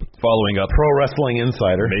 following up. Pro Wrestling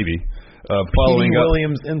Insider. Maybe. Following up.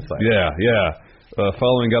 Williams Insider. Yeah.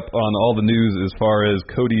 Following up on all the news as far as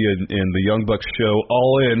Cody and the Young Bucks show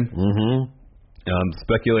All In. Mm-hmm.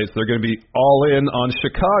 Speculates they're going to be all in on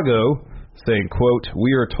Chicago, saying, quote,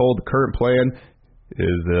 "We are told the current plan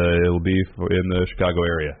is it'll be in the Chicago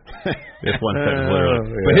area." This one says literally.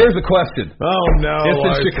 Yeah. But here's the question. Oh no! It's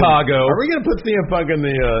in Chicago. Are we going to put CM Punk in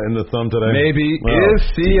the thumb today? Maybe. Is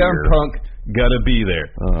CM Punk gonna be there?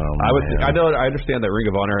 I understand that Ring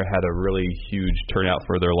of Honor had a really huge turnout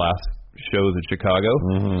for their last shows in Chicago.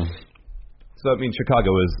 Mm-hmm. So I mean,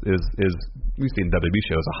 Chicago is we've seen WWE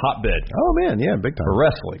shows, a hotbed. Oh man, yeah, big time for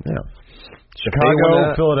wrestling. Yeah.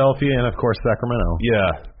 Chicago, Philadelphia, and of course Sacramento.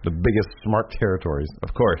 Yeah, the biggest smart territories,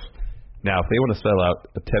 of course. Now, if they want to sell out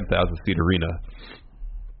a 10,000-seat arena,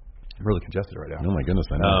 I'm really congested right now. Oh my goodness,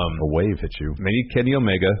 I know. A wave hit you. Maybe Kenny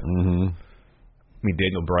Omega. Mm-hmm. I mean,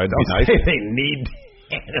 Daniel Bryan would be nice. They need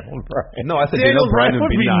Daniel Bryan. No, I said Daniel Bryan would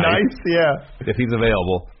be nice. Yeah, if he's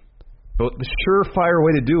available. But the surefire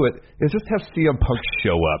way to do it is just have CM Punk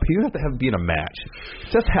show up. He doesn't have to be in a match.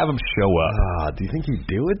 Just have him show up. Do you think he'd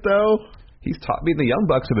do it, though? He's taught me the Young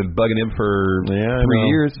Bucks have been bugging him for 3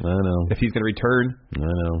 years. I know. If he's going to return, I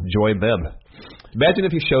know. Join them. Imagine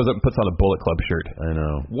if he shows up and puts on a Bullet Club shirt. I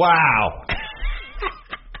know. Wow.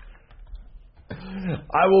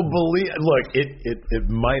 I will believe. Look, it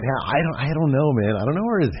might have. I don't know, man. I don't know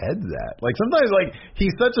where his head's at. Like sometimes, like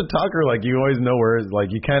he's such a talker. Like you always know where.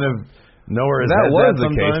 Like you kind of know where his head's at. That was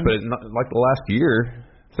the case, but not, like the last year,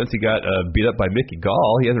 since he got beat up by Mickey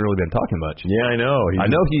Gall, he hasn't really been talking much. Yeah, I know. I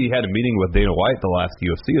know he had a meeting with Dana White the last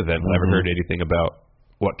UFC event. But I haven't heard anything about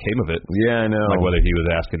what came of it. Yeah, I know. Like whether he was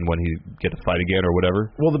asking when he'd get to fight again or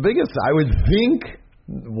whatever. Well, the biggest, I would think,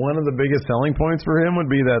 one of the biggest selling points for him would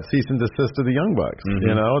be that cease and desist to the Young Bucks. Mm-hmm.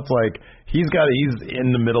 You know, it's like he's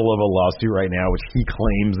in the middle of a lawsuit right now, which he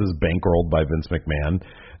claims is bankrolled by Vince McMahon.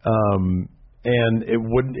 And it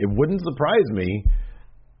wouldn't surprise me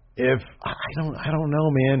if I don't know,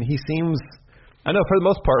 man. He seems. I know for the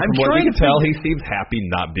most part, from what we can tell, he seems happy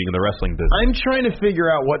not being in the wrestling business. I'm trying to figure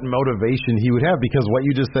out what motivation he would have, because what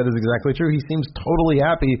you just said is exactly true. He seems totally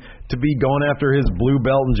happy to be going after his blue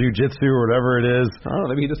belt in jiu-jitsu or whatever it is. I don't know,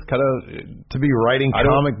 maybe he just kind of to be writing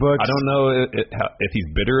comic books. I don't know if he's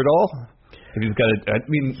bitter at all. If he's got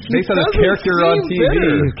based on his character on TV,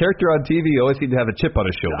 his character on TV always seemed to have a chip on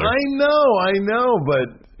his shoulder. I know, but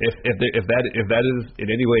if that is in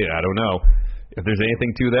any way, I don't know if there's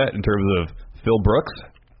anything to that in terms of Phil Brooks,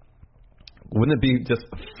 wouldn't it be just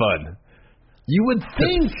fun? You would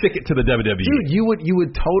think stick it to the WWE. Dude, you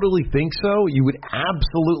would totally think so. You would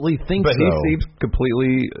absolutely think so. But he seems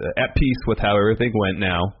completely at peace with how everything went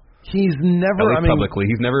now. He's never, publicly.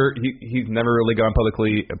 He's never really gone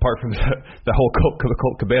publicly, apart from the whole Colt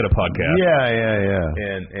Cabana podcast.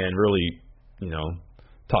 Yeah. And really,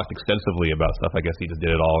 talked extensively about stuff. I guess he just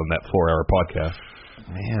did it all in that 4-hour podcast.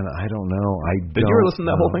 Man, I don't know. Did you ever listen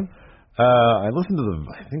to that whole thing? I listened to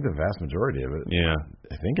I think the vast majority of it. Yeah.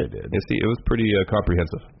 I think I did. It was pretty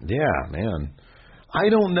comprehensive. Yeah, man. I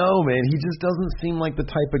don't know, man. He just doesn't seem like the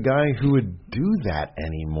type of guy who would do that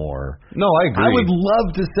anymore. No, I agree. I would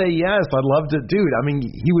love to say yes. I'd love to, dude. I mean,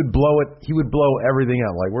 he would blow it. He would blow everything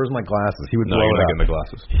out. Like, where's my glasses? He would blow it out. No, you're not getting the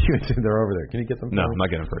glasses. They're over there. Can you get them? No, I'm not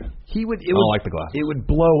getting them for you. I don't like the glasses. It would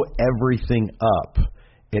blow everything up.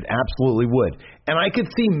 It absolutely would. And I could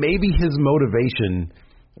see maybe his motivation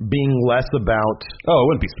being less about it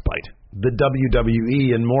wouldn't be spite, the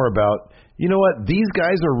WWE, and more about, you know what, these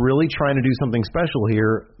guys are really trying to do something special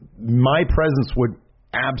here. My presence would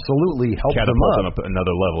absolutely help them up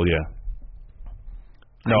another level. Yeah.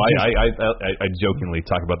 No, I jokingly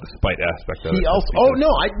talk about the spite aspect of it. I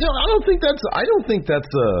don't think that's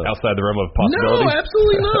outside the realm of possibility. No,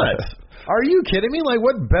 absolutely not. Are you kidding me? Like,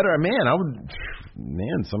 what better?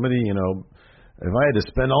 Somebody, if I had to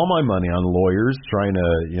spend all my money on lawyers trying to,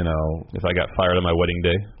 if I got fired on my wedding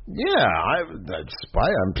day. Yeah, I'm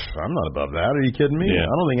not above that. Are you kidding me? Yeah. I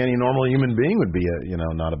don't think any normal human being would be,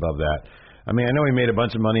 not above that. I mean, I know he made a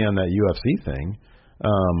bunch of money on that UFC thing.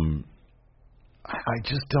 I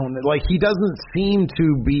just don't like. He doesn't seem to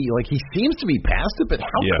be like. He seems to be past it, but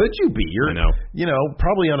how could you be? I know.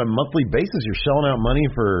 Probably on a monthly basis, you're shelling out money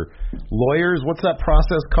for lawyers. What's that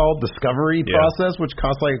process called? Discovery process, which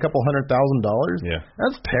costs like $200,000. Yeah,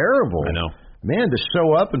 that's terrible. I know. man, to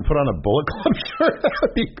show up and put on a Bullet Club shirt,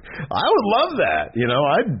 I would love that.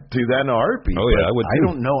 I'd do that in a heartbeat. Oh, yeah, I would too. I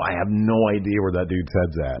don't know. I have no idea where that dude's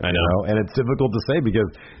head's at. I know. And it's difficult to say because,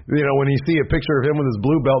 when you see a picture of him with his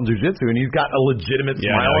blue belt in jiu-jitsu and he's got a legitimate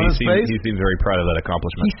smile on his face. He seems very proud of that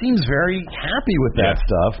accomplishment. He seems very happy with that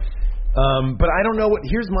stuff. But I don't know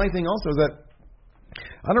here's my thing also is that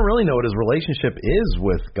I don't really know what his relationship is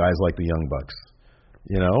with guys like the Young Bucks.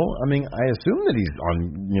 I assume that he's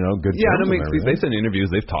on, good terms. Yeah, they send interviews.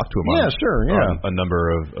 They've talked to him on a number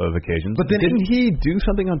of occasions. But then didn't he do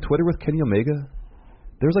something on Twitter with Kenny Omega?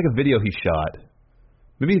 There was like a video he shot.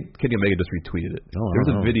 Maybe Kenny Omega just retweeted it. There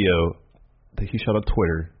was a video that he shot on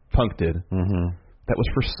Twitter, Punk did, that was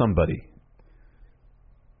for somebody.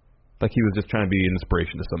 Like he was just trying to be an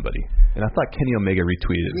inspiration to somebody. And I thought Kenny Omega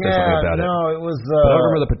retweeted it. Said something about it. No, it was... but I don't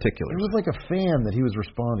remember the particulars. It was like a fan that he was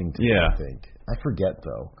responding to, yeah. I think. I forget,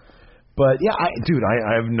 though. But, yeah, I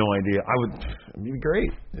have no idea. It'd be great.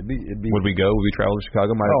 It'd be. Would we go? Would we travel to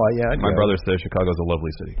Chicago? I'd My go. brother says Chicago's a lovely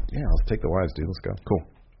city. Yeah, let's take the wives, dude. Let's go. Cool.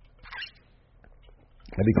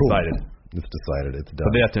 That'd be cool. Decided. It's decided. It's done.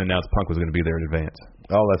 But they have to announce Punk was going to be there in advance.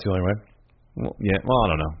 Oh, that's the only way? Well, yeah. Well,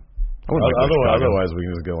 I don't know. Otherwise, we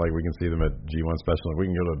can just go we can see them at G1 Special. We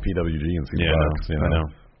can go to PWG and see the Bucks. I know.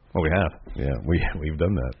 Well, we have. Yeah, we've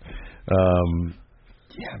done that.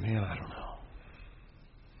 Yeah, man, I don't know.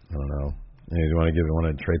 Hey, do you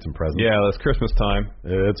want to trade some presents? Yeah, it's Christmas time.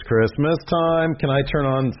 It's Christmas time. Can I turn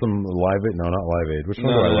on some Live Aid? No, not Live Aid. Which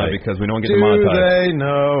one do I like? Because we don't want to get demonetized. Do they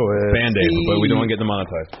know it's Band-Aid, but we don't want to get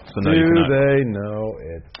demonetized. So no, you Do cannot. they know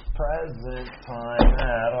it's present time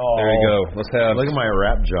at all? There you go. Let's have. Look at my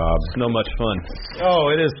rap job. Snow much fun.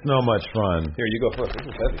 Oh, it is so much fun. Here, you go first.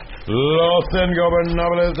 This is heavy. Los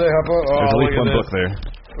Ingobernables de Japa. There's at least one book there.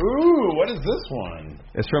 Ooh, what is this one?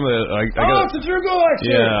 It's from it's a True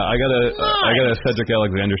Collection. Yeah, I got a Cedric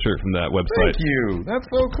Alexander shirt from that website. Thank you. That's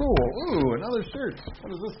so cool. Ooh, another shirt.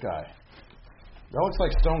 What is this guy? That looks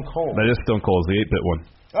like Stone Cold. That is Stone Cold, the 8-bit one.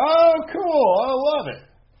 Oh, cool. I love it.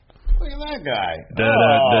 Look at that guy.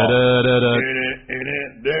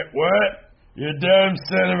 What? You dumb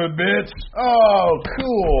son of a bitch. Oh,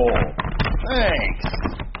 cool. Thanks.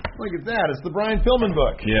 Look at that. It's the Brian Pillman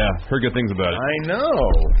book. Yeah, heard good things about it. I know.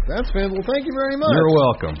 That's fantastic. Well, thank you very much. You're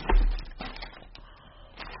welcome.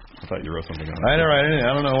 I thought you wrote something on it. I didn't write anything.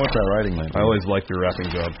 I don't know what that writing meant. I always liked your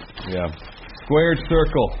rapping job. Yeah. Squared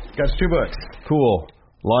Circle. Got 2 books. Cool.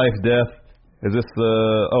 Life, Death. Is this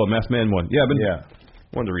the... Oh, Masked Man one. Yeah,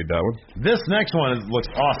 wanted to read that one. This next one looks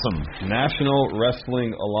awesome. National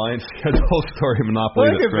Wrestling Alliance Schedule Story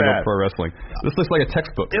Monopoly Look at that. Pro Wrestling. This looks like a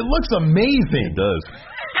textbook. It looks amazing. It does.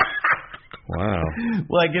 Wow.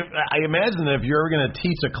 I imagine that if you're ever going to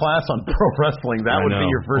teach a class on pro wrestling, that would be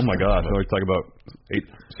your first. Oh my God! So we talk about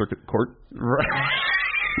 8th Circuit Court. Right.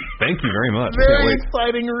 Thank you very much. Very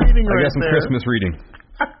exciting reading right there. I got some Christmas reading.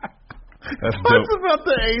 That's dope. What's about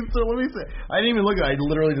the 8th? So let me say. I didn't even look at it. I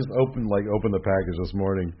literally just opened the package this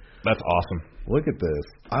morning. That's awesome. Look at this.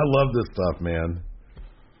 I love this stuff, man.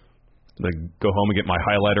 Go home and get my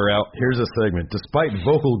highlighter out. Here's a segment. Despite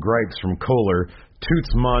vocal gripes from Kohler,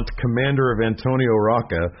 Toots Montt, commander of Antonio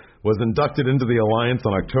Rocca, was inducted into the alliance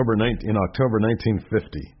in October 1950.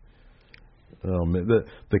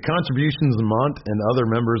 The contributions Montt and other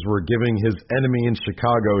members were giving his enemy in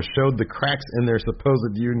Chicago showed the cracks in their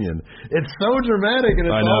supposed union. It's so dramatic, and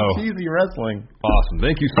it's all cheesy wrestling. Awesome.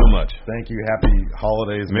 Thank you so much. Thank you. Happy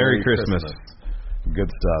holidays. Merry Christmas.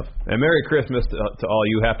 Good stuff. And Merry Christmas to all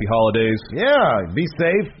you. Happy holidays. Yeah. Be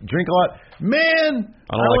safe. Drink a lot. Man!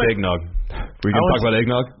 I don't like eggnog. We can talk about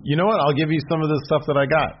eggnog? You know what? I'll give you some of the stuff that I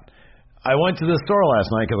got. I went to the store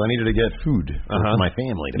last night because I needed to get food for my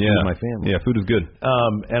family. Feed my family. Yeah, food is good.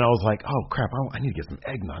 And I was like, oh, crap, I need to get some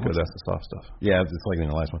eggnog. Because that's the soft stuff. Yeah, it's like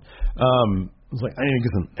in the last one. I was like, I need to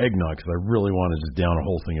get some eggnog because I really want to just down a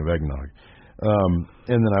whole thing of eggnog.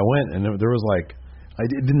 And then I went, and there was like,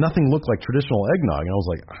 nothing looked like traditional eggnog. And I was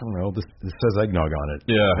like, I don't know, this says eggnog on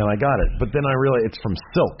it. Yeah. And I got it. But then I realized it's from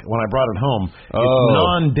Silk. When I brought it home, it's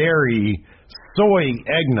non-dairy soy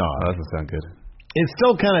eggnog. Oh, that doesn't sound good. It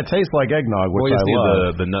still kind of tastes like eggnog, which I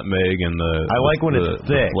love. The nutmeg and I like when it's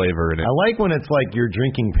thick. The flavor in it. I like when it's like you're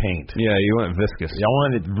drinking paint. Yeah, you want it viscous. I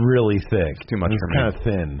want it really thick. It's too much for me. It's kind of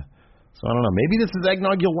thin. So I don't know. Maybe this is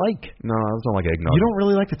eggnog you'll like. No, I don't like eggnog. You don't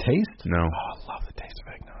really like the taste? No. Oh, I love the taste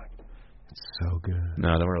of eggnog. It's so good.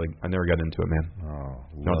 No, I never got into it, man. Oh,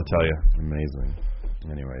 don't have to tell you. Amazing.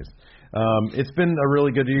 Anyways, it's been a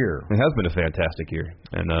really good year. It has been a fantastic year,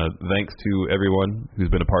 and thanks to everyone who's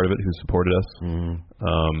been a part of it, who's supported us. Mm-hmm.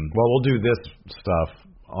 Well, we'll do this stuff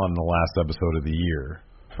on the last episode of the year.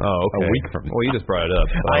 Oh, okay. A week from now. Well, you just brought it up.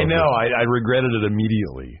 I know. I regretted it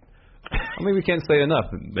immediately. I mean, we can't say enough.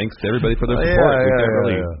 Thanks to everybody for their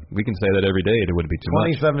support. We can say that every day. It wouldn't be too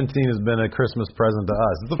much. 2017 has been a Christmas present to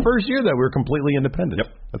us. It's the first year that we're completely independent. Yep.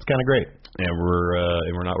 That's kind of great. And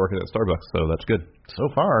we're not working at Starbucks, so that's good. So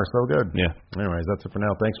far, so good. Yeah. Anyways, that's it for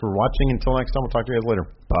now. Thanks for watching. Until next time, we'll talk to you guys later.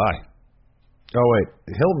 Bye. Oh, wait.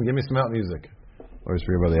 Hilton, give me some out music. Always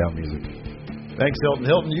forget about the out music. Thanks, Hilton.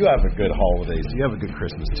 Hilton, you have a good holidays. You have a good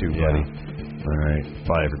Christmas, too, buddy. All right.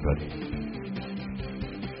 Bye, everybody.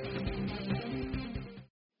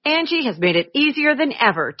 Angie has made it easier than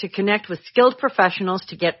ever to connect with skilled professionals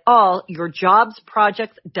to get all your jobs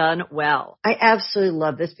projects done well. I absolutely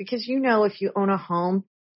love this because, you know, if you own a home,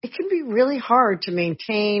 it can be really hard to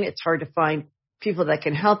maintain. It's hard to find people that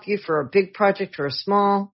can help you for a big project or a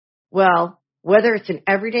small. Well, whether it's in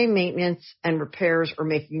everyday maintenance and repairs or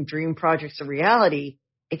making dream projects a reality,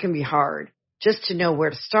 it can be hard just to know where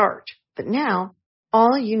to start. But now,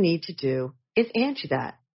 all you need to do is Angie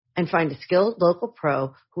that and find a skilled local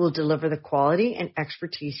pro who will deliver the quality and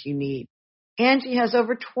expertise you need. Angie has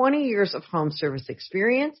over 20 years of home service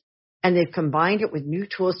experience, and they've combined it with new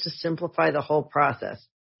tools to simplify the whole process.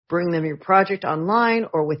 Bring them your project online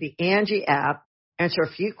or with the Angie app, answer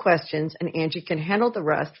a few questions, and Angie can handle the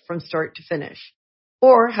rest from start to finish.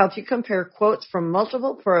 Or help you compare quotes from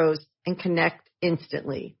multiple pros and connect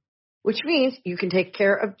instantly, which means you can take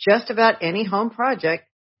care of just about any home project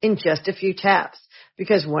in just a few taps.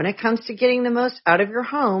 Because when it comes to getting the most out of your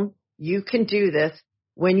home, you can do this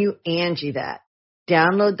when you Angie that.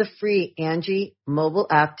 Download the free Angie mobile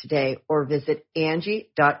app today or visit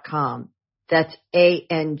Angie.com. That's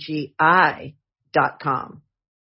ANGI.com.